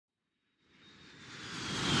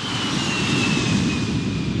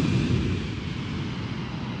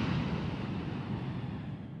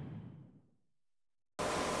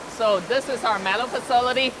So this is our metal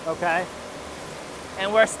facility. Okay.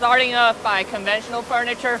 And we're starting off by conventional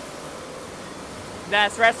furniture.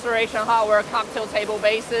 That's restoration hardware, cocktail table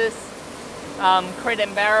bases, crate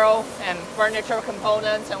and barrel, and furniture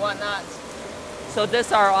components and whatnot. So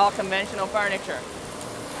these are all conventional furniture.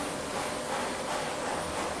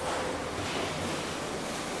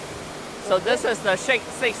 So this is the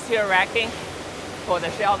 6-tier racking for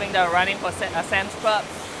the shelving that we're running for Sam's Club.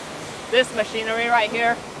 This machinery right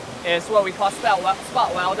here is what we call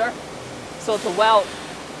spot welder. So to weld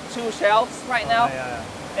 2 shelves right now,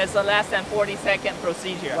 it's a less than 40-second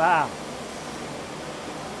procedure. Wow.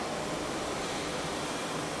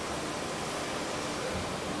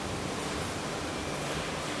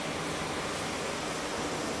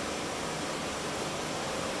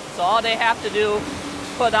 So all they have to do,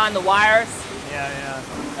 put on the wires,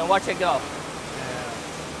 and watch it go.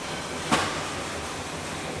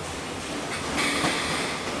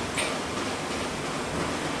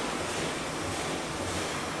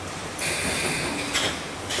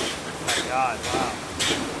 God, wow.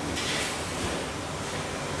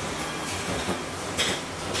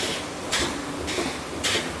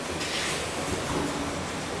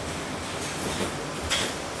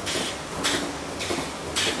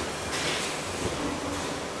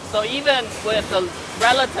 So even with the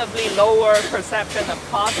relatively lower perception of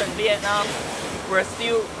cost in Vietnam, we're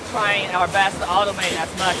still trying our best to automate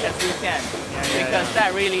as much as we can, because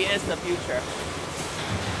that really is the future.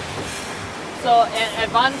 So an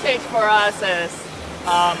advantage for us is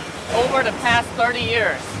over the past 30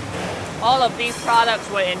 years, all of these products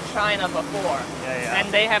were in China before.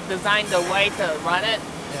 And they have designed the way to run it,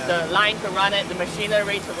 the line to run it, the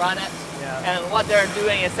machinery to run it. And what they're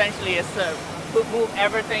doing essentially is to move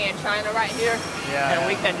everything in China right here, and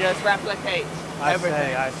we can just replicate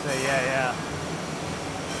everything. I see,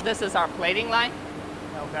 This is our plating line.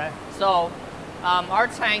 Okay. So our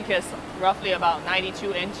tank is roughly about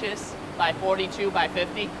 92 inches by 42 by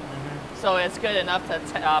 50. So it's good enough to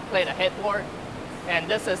plate a headboard. And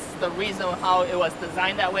this is the reason how it was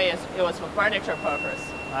designed that way, is it was for furniture purpose.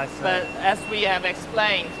 I see. But as we have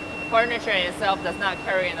explained, furniture in itself does not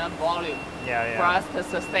carry enough volume for us to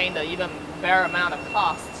sustain the even bare amount of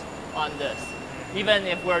cost on this, even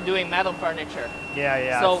if we're doing metal furniture.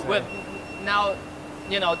 So with now,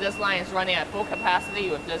 you know, this line is running at full capacity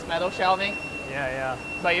with this metal shelving.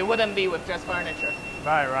 But it wouldn't be with just furniture.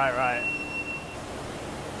 Right.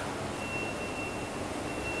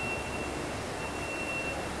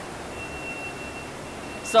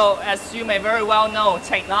 So as you may very well know,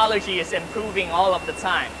 technology is improving all of the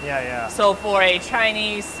time. So for a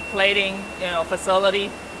Chinese plating, facility,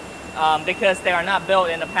 because they are not built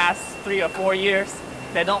in the past 3 or 4 years,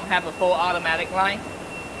 they don't have a full automatic line.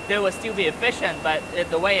 They will still be efficient, but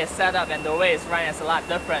the way it's set up and the way it's run is a lot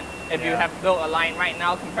different if you have built a line right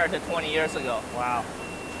now compared to 20 years ago. Wow.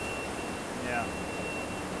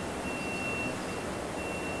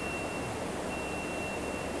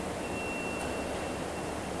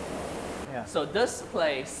 So this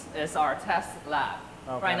place is our test lab.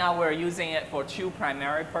 Right now we're using it for 2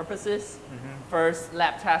 primary purposes. First,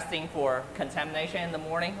 lab testing for contamination in the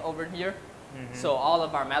morning over here. So all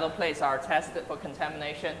of our metal plates are tested for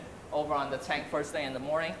contamination over on the tank first thing in the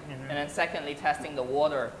morning. And then secondly, testing the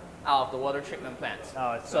water out of the water treatment plant.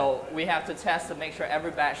 So we have to test to make sure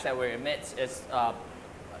every batch that we emit is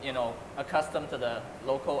accustomed to the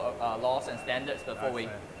local laws and standards before we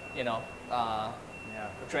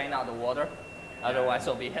drain out the water. Otherwise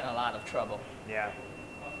we'll be in a lot of trouble.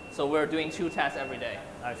 So we're doing 2 tests every day.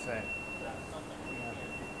 I see.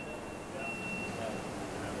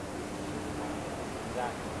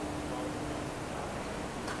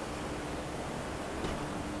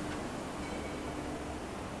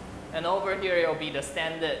 And over here it'll be the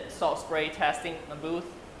standard salt spray testing booth.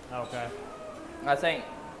 I think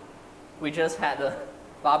we just had the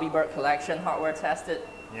Bobby Bird collection hardware tested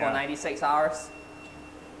for 96 hours.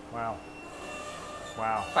 Wow.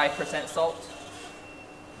 5% salt.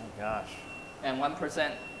 Oh gosh. And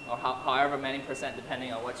 1%, or however many percent,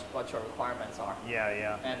 depending on what your requirements are.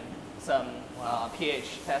 And some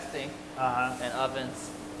pH testing and ovens.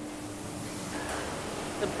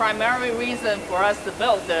 The primary reason for us to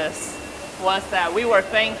build this was that we were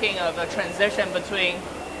thinking of a transition between,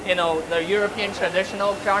 the European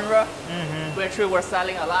traditional genre, which we were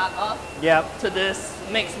selling a lot of, to this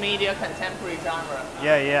mixed media contemporary genre.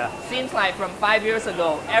 Seems like from 5 years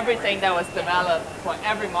ago, everything that was developed for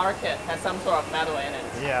every market had some sort of metal in it.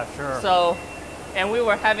 So, and we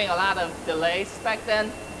were having a lot of delays back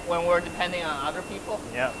then when we were depending on other people.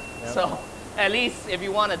 So At least if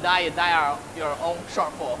you want to die, you die your own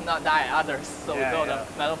shortfall, not die others. So we build a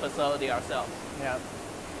metal facility ourselves. Yeah.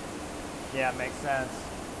 Yeah, makes sense.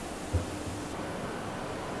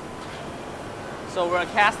 So we're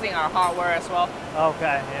casting our hardware as well.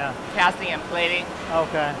 Okay, yeah. Casting and plating.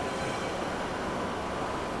 Okay.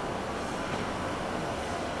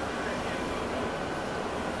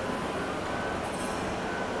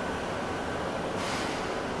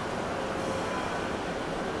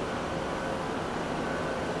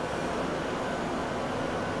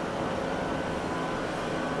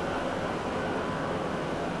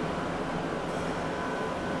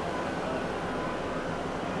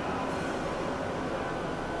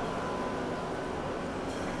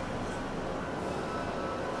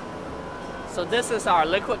 So this is our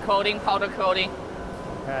liquid coating, powder coating,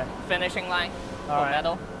 Okay. finishing line for All right.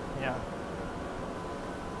 metal. Yeah.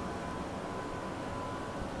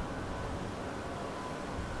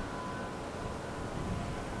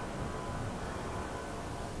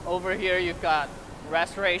 Over here you've got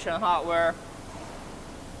restoration hardware.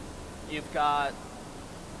 You've got,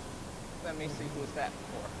 let me see who's that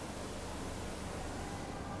for.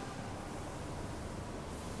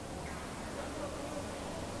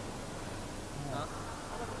 Huh?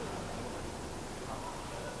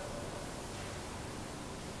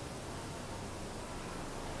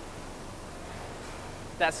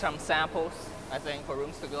 That's some samples, I think, for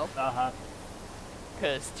rooms to go. Uh-huh.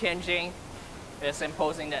 Because Tianjin is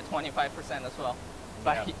imposing that 25% as well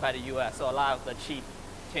by the US. So a lot of the cheap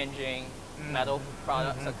Tianjin metal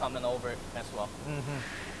products are coming over as well.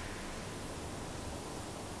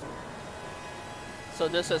 So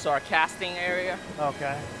this is our casting area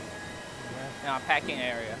Okay. and our packing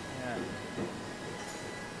area. Yeah.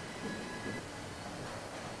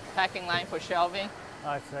 Packing line for shelving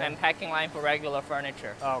I see. and packing line for regular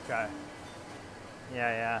furniture. Okay.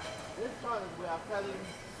 Yeah, This one we are selling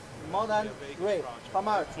more than rate. How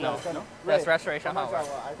much? No, We are selling? that's Rate. restoration How much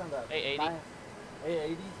hardware. our item that?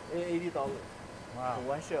 880. $880 yeah. Wow. for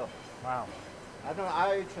one shelf. Wow. I don't know,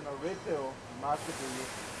 average in the retail must be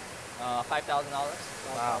 $5,000.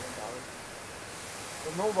 Wow. $5,000.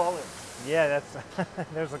 But no volume. Yeah, that's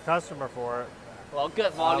there's a customer for it. Well,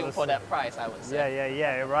 good volume for Obviously. that price, I would say.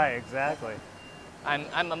 Yeah, right, exactly.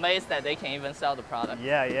 I'm amazed that they can even sell the product.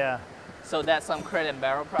 Yeah. So that's some crate and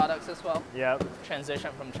barrel products as well. Yep.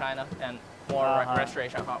 Transition from China and more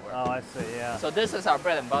restoration hardware. Oh, I see, yeah. So this is our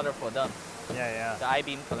bread and butter for them, Yeah. the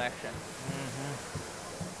I-beam collection.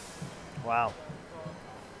 Wow.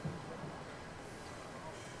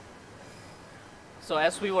 So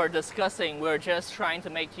as we were discussing, we're just trying to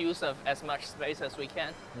make use of as much space as we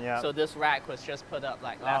can. Yeah. So this rack was just put up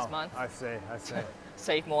like last month. I see.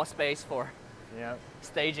 Save more space for Yep.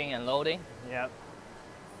 staging and loading. Yep.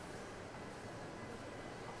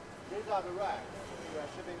 These are the racks we are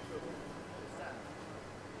shipping to.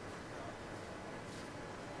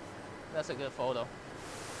 That's a good photo.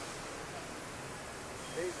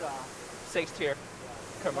 These are 6-tier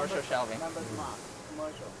commercial shelving. number smart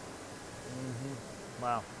commercial.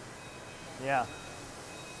 Wow. Yeah.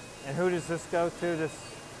 And who does this go to? This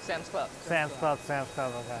Sam's Club. Sam's Club,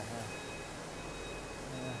 okay.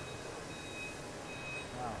 Yeah.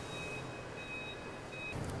 Wow.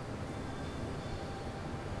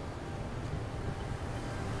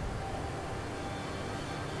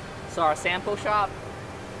 So our sample shop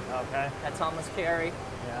Okay. at Thomas Carey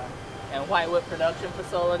Yeah. and Whitewood production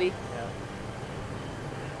facility. Yeah.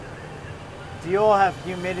 Do you all have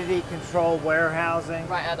humidity control warehousing?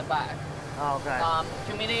 Right at the back. Oh, okay.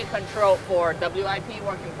 Humidity control for WIP,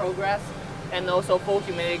 work in progress, and also full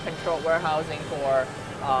humidity control warehousing for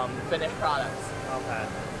finished products. Okay.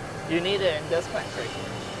 You need it in this country.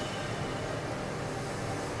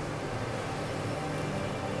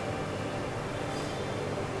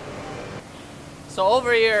 So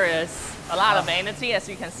over here is a lot of vanity, as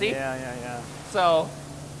you can see. Yeah. So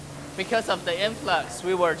because of the influx,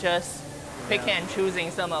 we were just picking and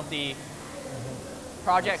choosing some of the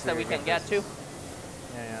projects that we can get to.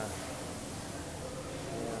 Yeah.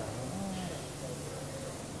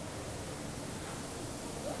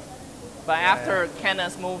 But after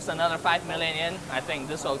Kenneth moves another 5 million in, I think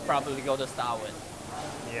this will probably go to Starwood.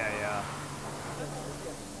 Yeah.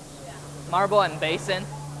 Marble and basin,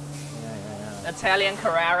 Yeah. Italian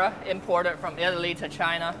Carrara, imported from Italy to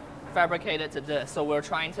China, fabricated to this. So we're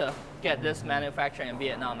trying to get this manufactured in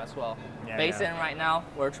Vietnam as well. Yeah, Basin right now,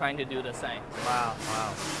 we're trying to do the same. Wow.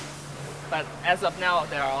 But as of now,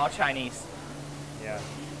 they are all Chinese. Yeah.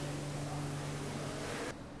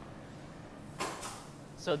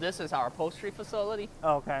 So this is our upholstery facility.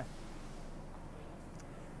 Okay.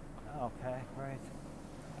 Okay, great.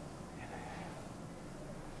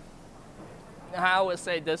 I would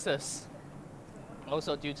say this is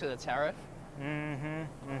also due to the tariff.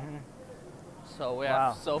 So we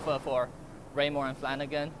have sofa for Raymore and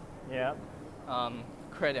Flanagan. Yep.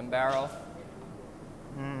 Crate and barrel.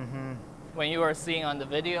 When you were seeing on the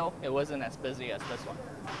video, it wasn't as busy as this one.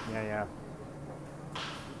 Yeah.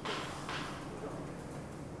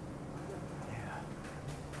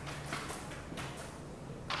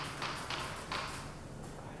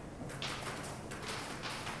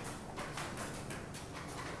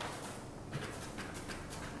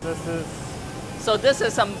 This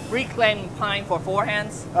is some reclaimed pine for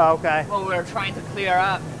forehands. Oh, okay. What we're trying to clear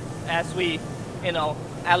up as we,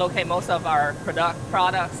 allocate most of our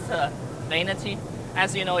products to vanity.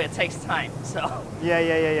 As you know, it takes time, so.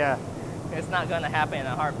 Yeah. It's not gonna happen in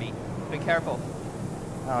a heartbeat. Be careful.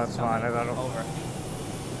 Oh, that's fine. I don't know. Over.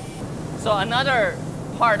 So another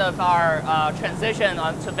part of our transition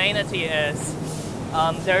onto vanity is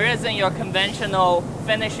there isn't your conventional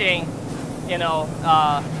finishing,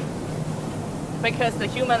 because the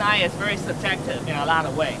human eye is very subjective in a lot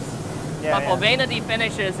of ways. But for vanity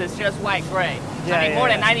finishes, it's just white gray. More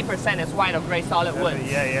than 90% is white or gray solid wood.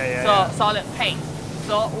 So solid paint.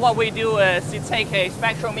 So what we do is you take a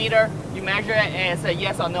spectrometer, you measure it, and it's a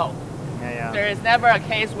yes or no. There is never a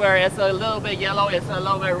case where it's a little bit yellow, it's a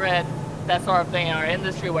little bit red, that sort of thing in our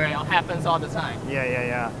industry where it happens all the time.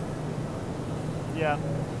 Yeah.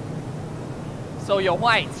 So your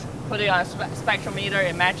white, put it on a spectrometer,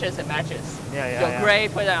 it matches. Your gray,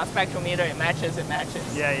 put it on a spectrometer, it matches.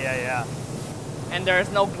 Yeah. And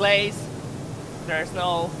there's no glaze, there's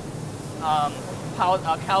no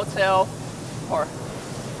cowtail or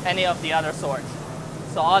any of the other sorts.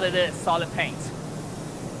 So all it is solid paint.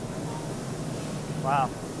 Wow.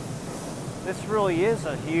 This really is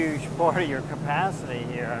a huge part of your capacity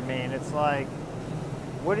here. I mean, it's like,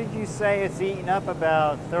 what did you say it's eating up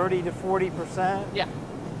about 30 to 40%? Yeah.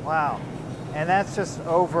 Wow. And that's just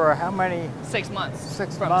over how many? 6 months.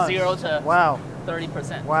 6 From months. 0 to wow.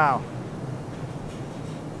 30%. Wow.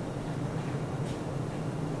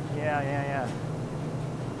 Yeah.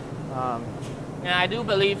 And I do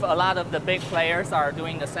believe a lot of the big players are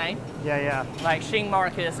doing the same. Yeah. Like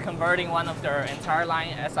Shingmark is converting one of their entire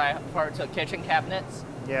line, as I heard, to kitchen cabinets.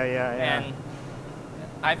 Yeah. And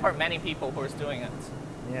I've heard many people who are doing it.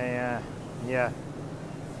 Yeah.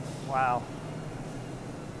 Wow.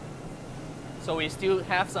 So we still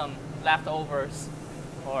have some leftovers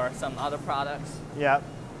or some other products. Yeah.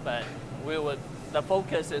 But the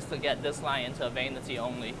focus is to get this line into vanity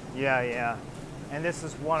only. Yeah. And this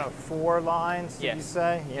is one of 4 lines, did you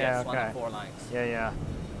say? Yes, one of 4 lines. Yeah.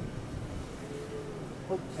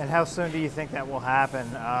 And how soon do you think that will happen?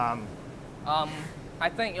 I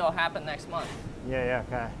think it'll happen next month. Yeah,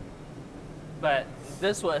 okay. But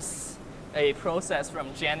this was a process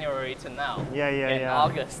from January to now. In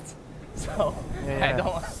August. So I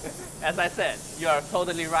don't, as I said, you are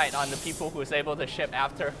totally right on the people who's able to ship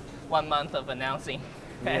after 1 month of announcing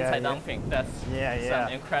anti-dumping. That's some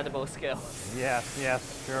incredible skill.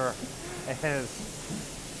 Yes, sure. It is.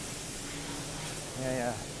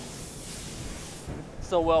 Yeah.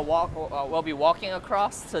 So we'll be walking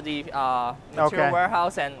across to the material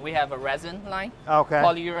warehouse, and we have a resin line.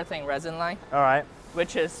 Polyurethane resin line. All right.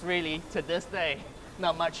 Which is really, to this day,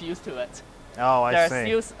 not much use to it. Oh, I see.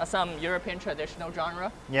 There's still some European traditional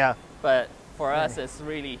genre. Yeah. But for us, it's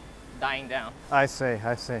really dying down. I see.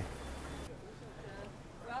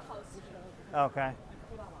 Okay.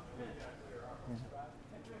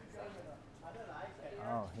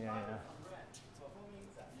 Oh, yeah.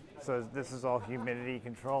 So this is all humidity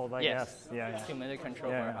controlled, I guess? Yeah. Humidity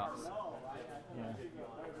controlled warehouse. Yeah.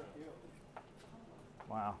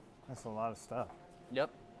 Wow, that's a lot of stuff. Yep.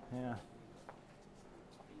 Yeah.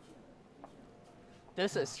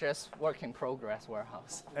 This is just work in progress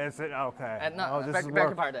warehouse. Is it? Okay. And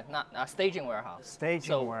not staging warehouse.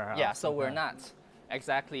 Staging warehouse. Yeah, so we're not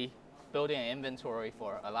exactly building an inventory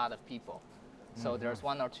for a lot of people. So there's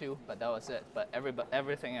 1 or 2, but that was it. But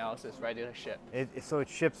everything else is ready to ship. So it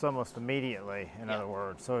ships almost immediately, in other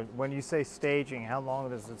words. So when you say staging, how long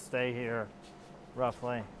does it stay here,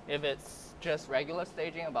 roughly? If it's just regular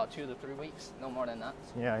staging, about 2 to 3 weeks, no more than that.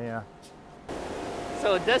 Yeah.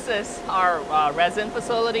 So this is our resin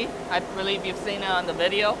facility. I believe you've seen it on the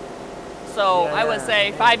video. So I would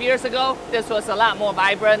say 5 years ago, this was a lot more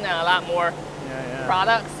vibrant and a lot more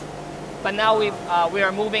products. But now we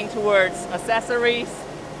are moving towards accessories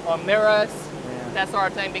or mirrors, that sort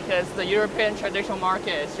of thing, because the European traditional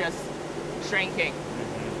market is just shrinking.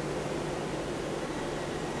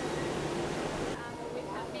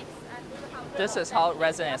 This is how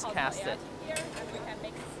resin is casted. Here, and we can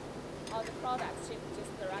mix all the products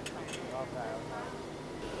just directly. Okay.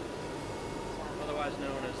 Otherwise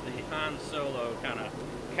known as the Han Solo kind of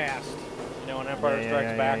cast. You know, in Empire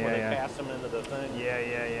Strikes Back when they cast them into the thing.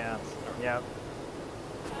 Yeah. Yep.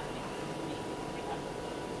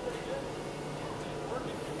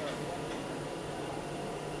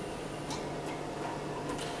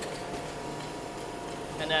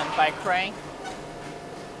 And then by crank,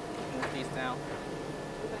 move these down.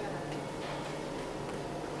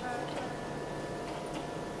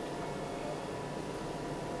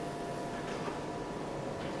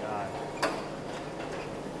 God.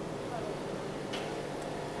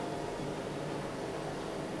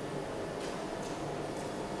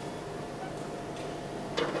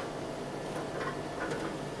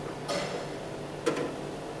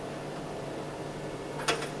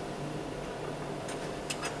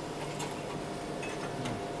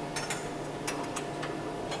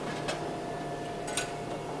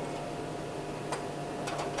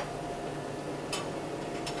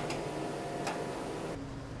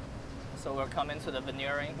 So we're coming to the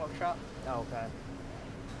veneering workshop. Okay.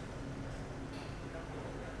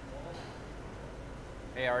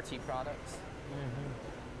 ART products.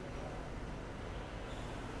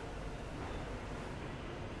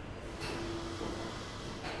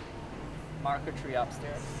 Marquetry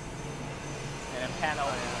upstairs. And then panel.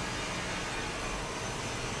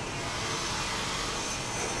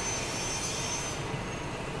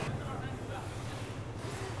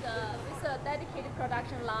 This is a dedicated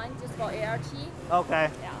production line just for ART. Okay.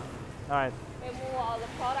 Yeah. All right. We move all the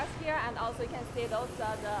products here, and also you can see those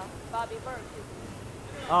are the Bobby Burke.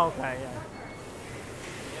 Okay. Yeah.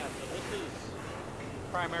 Yeah, so this is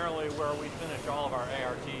primarily where we finish all of our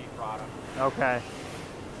ART products. Okay.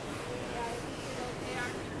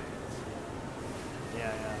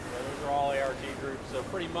 Yeah, those are all ART groups, so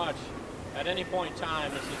pretty much at any point in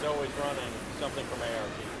time, this is always running something from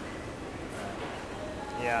ART.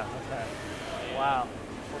 Yeah. Okay. And Wow.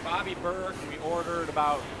 For Bobby Burke, we ordered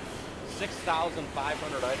about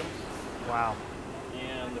 6,500 items. Wow.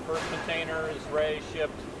 And the first container is Ray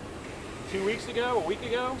shipped 2 weeks ago, a week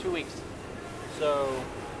ago? 2 weeks. So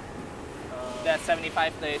That's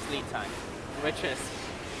 75 days lead time, which is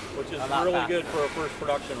a lot really faster. good for a first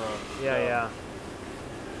production run. Yeah.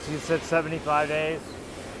 So you said 75 days?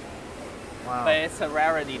 Wow. But it's a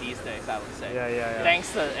rarity these days, I would say. Yeah.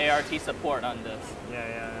 Thanks to ART support on this.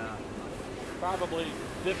 Yeah. Probably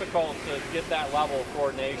difficult to get that level of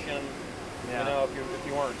coordination, Yeah. you know, if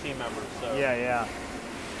you weren't team members. So Yeah.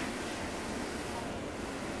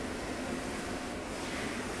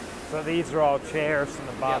 So these are all chairs from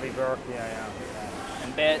the Bobby Burke. Yeah.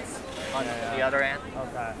 And beds on the other end.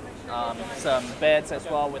 Okay. Some beds as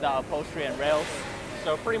well without upholstery and rails.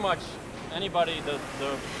 So pretty much anybody, the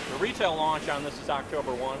retail launch on this is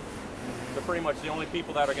October 1. So pretty much the only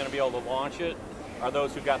people that are going to be able to launch it are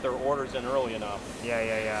those who got their orders in early enough.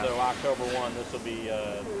 Yeah. So October 1, this will be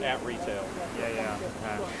at retail. Yeah.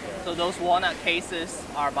 Okay. So those walnut cases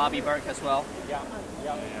are Bobby Burke as well. Yeah.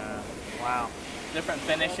 Wow. Different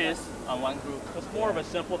finishes on one group. It's more of a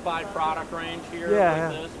simplified product range here Yeah.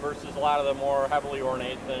 with this versus a lot of the more heavily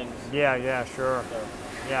ornate things. Yeah, sure. So,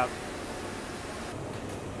 Yeah.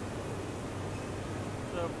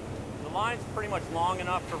 so the line's pretty much long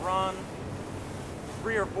enough to run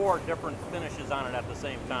 3 or 4 different finishes on it at the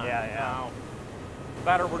same time. Yeah. Now,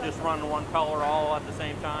 better we're just running one color all at the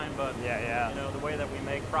same time, but Yeah. you know, the way that we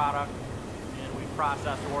make product and we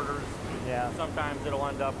process orders, Yeah. sometimes it'll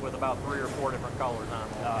end up with about 3 or 4 different colors on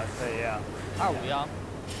them. Oh, I see, yeah. Are we on?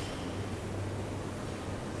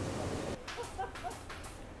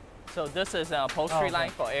 So this is an upholstery okay.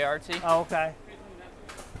 line for ART. Oh, okay.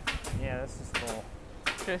 Yeah, this is cool.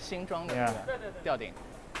 这是新装的 Yeah. 吊顶。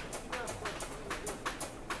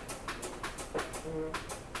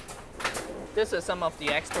This is some of the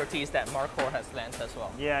expertise that Marcor has lent as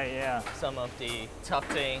well. Yeah. Some of the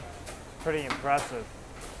tufting. Pretty impressive.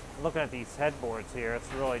 Looking at these headboards here,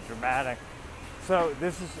 it's really dramatic. So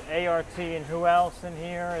this is ART, and who else in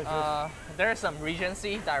here? Is There's some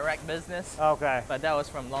Regency direct business, okay. but that was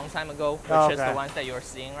from a long time ago, which Oh, is okay. the ones that you're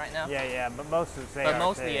seeing right now. Yeah, but most of it's ART. But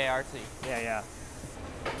mostly ART. Yeah.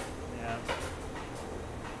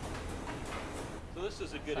 So this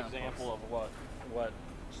is a good Sounds example of what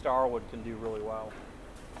Starwood can do really well.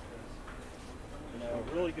 You know,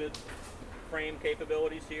 really good frame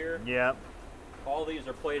capabilities here. Yep. All these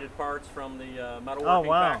are plated parts from the metalworking Oh,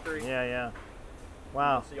 wow. factory. Yeah.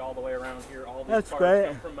 Wow. You can see all the way around here. All these That's parts great.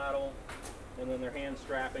 come from metal, and then they're hand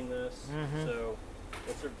strapping this. Mhm. So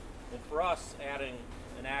and for us, adding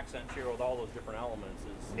an accent here with all those different elements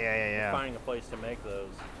is Yeah. finding a place to make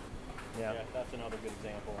those. Yeah. Yeah, that's another good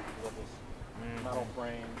example of this metal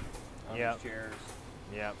frame. on Yep. these chairs.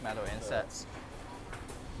 Yep. Metal insets.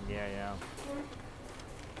 Yeah.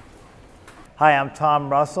 Hi, I'm Tom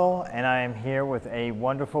Russell, and I am here with a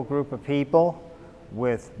wonderful group of people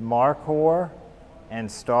with Marcor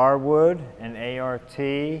and Starwood and ART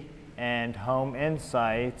and Home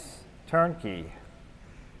Insights Turnkey.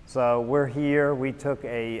 So we're here. We took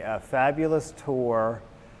a fabulous tour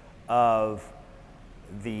of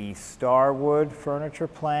the Starwood furniture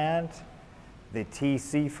plant, the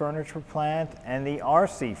TC furniture plant, and the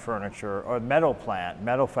RC furniture or metal plant,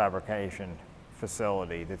 metal fabrication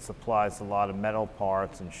facility that supplies a lot of metal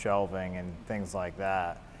parts and shelving and things like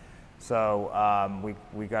that. So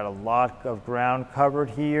we got a lot of ground covered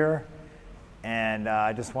here, and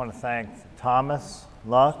I just want to thank Thomas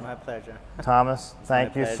Luck. My pleasure. Thomas,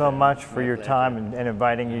 thank you so pleasure. much for My your pleasure. time and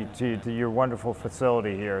inviting you to your wonderful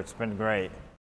facility here. It's been great.